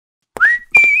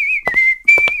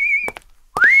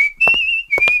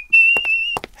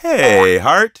Hey,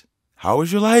 Hart. How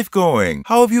is your life going?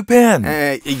 How have you been?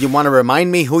 You want to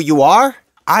remind me who you are?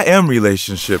 I am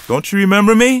Relationship. Don't you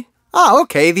remember me? Oh,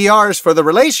 okay. The R is for the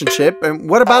relationship. And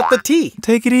what about the T?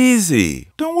 Take it easy.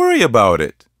 Don't worry about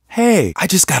it. Hey, I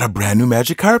just got a brand new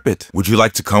magic carpet. Would you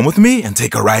like to come with me and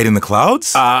take a ride in the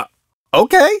clouds?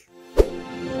 Okay.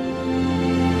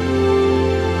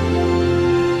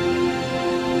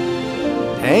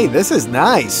 Hey, this is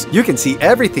nice. You can see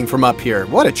everything from up here.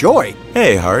 What a joy.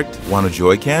 Hey, Hart. Want a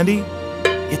joy candy?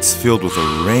 It's filled with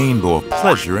a rainbow of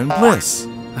pleasure and bliss.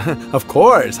 Of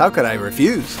course. How could I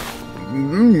refuse?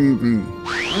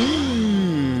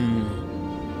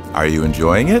 Are you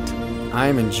enjoying it?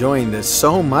 I'm enjoying this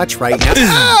so much right now.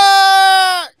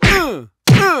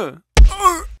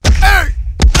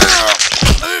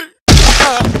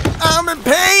 I'm in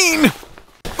pain!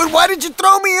 But why did you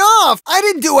throw me off? I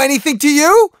didn't do anything to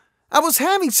you! I was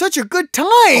having such a good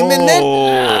time and then...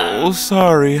 Oh,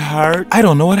 sorry, Hart. I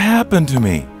don't know what happened to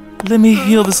me. Let me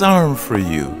heal this arm for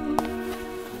you.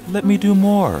 Let me do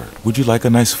more. Would you like a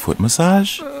nice foot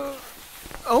massage?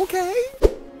 Okay.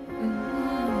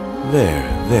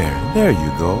 There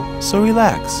you go. So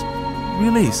relax.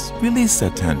 Release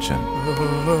that tension.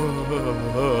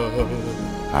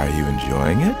 Are you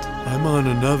enjoying it? I'm on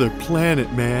another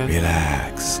planet, man.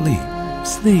 Relax, sleep,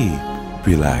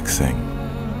 relaxing.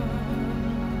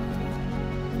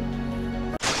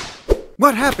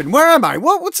 What happened? Where am I?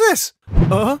 What's this?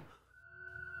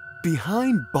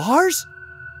 Behind bars?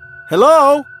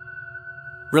 Hello?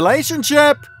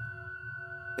 Relationship?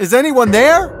 Is anyone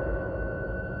there?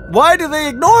 Why do they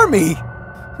ignore me?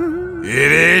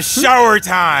 It is shower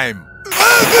time!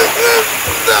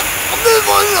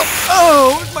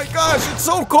 Oh my gosh, it's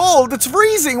so cold. It's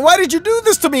freezing. Why did you do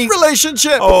this to me?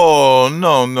 Relationship. Oh,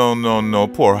 no,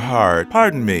 poor Hart.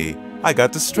 Pardon me. I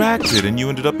got distracted and you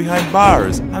ended up behind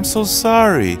bars. I'm so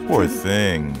sorry. Poor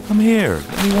thing. Come here,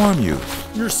 let me warm you.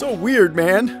 You're so weird,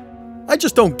 man. I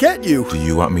just don't get you. Do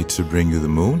you want me to bring you the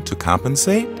moon to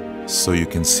compensate? So you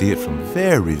can see it from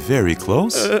very, very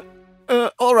close?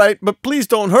 All right, but please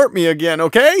don't hurt me again,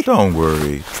 okay? Don't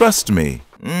worry. Trust me.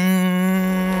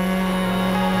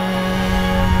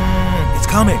 It's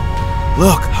coming.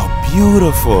 Look, how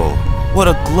beautiful. What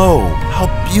a glow. How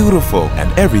beautiful.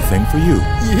 And everything for you.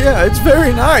 Yeah, it's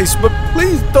very nice, but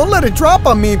please don't let it drop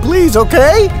on me, please,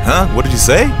 okay? Huh? What did you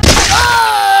say?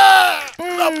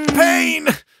 The pain!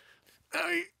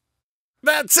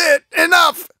 That's it!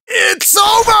 Enough! It's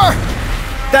over!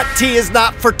 That tea is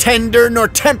not for tender nor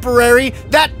temporary.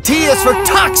 That tea is for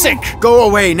toxic! Go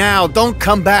away now. Don't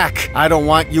come back. I don't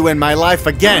want you in my life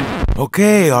again.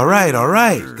 Okay, all right.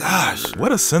 Gosh,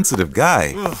 what a sensitive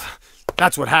guy.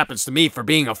 That's what happens to me for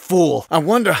being a fool. I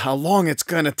wonder how long it's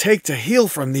gonna take to heal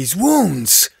from these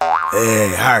wounds.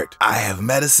 Hey, Hart, I have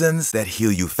medicines that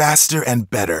heal you faster and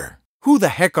better. Who the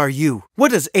heck are you?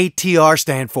 What does ATR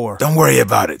stand for? Don't worry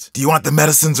about it. Do you want the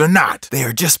medicines or not? They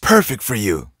are just perfect for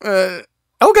you.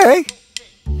 Okay.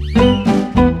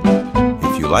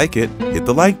 If you like it, hit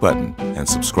the like button and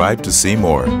subscribe to see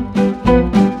more.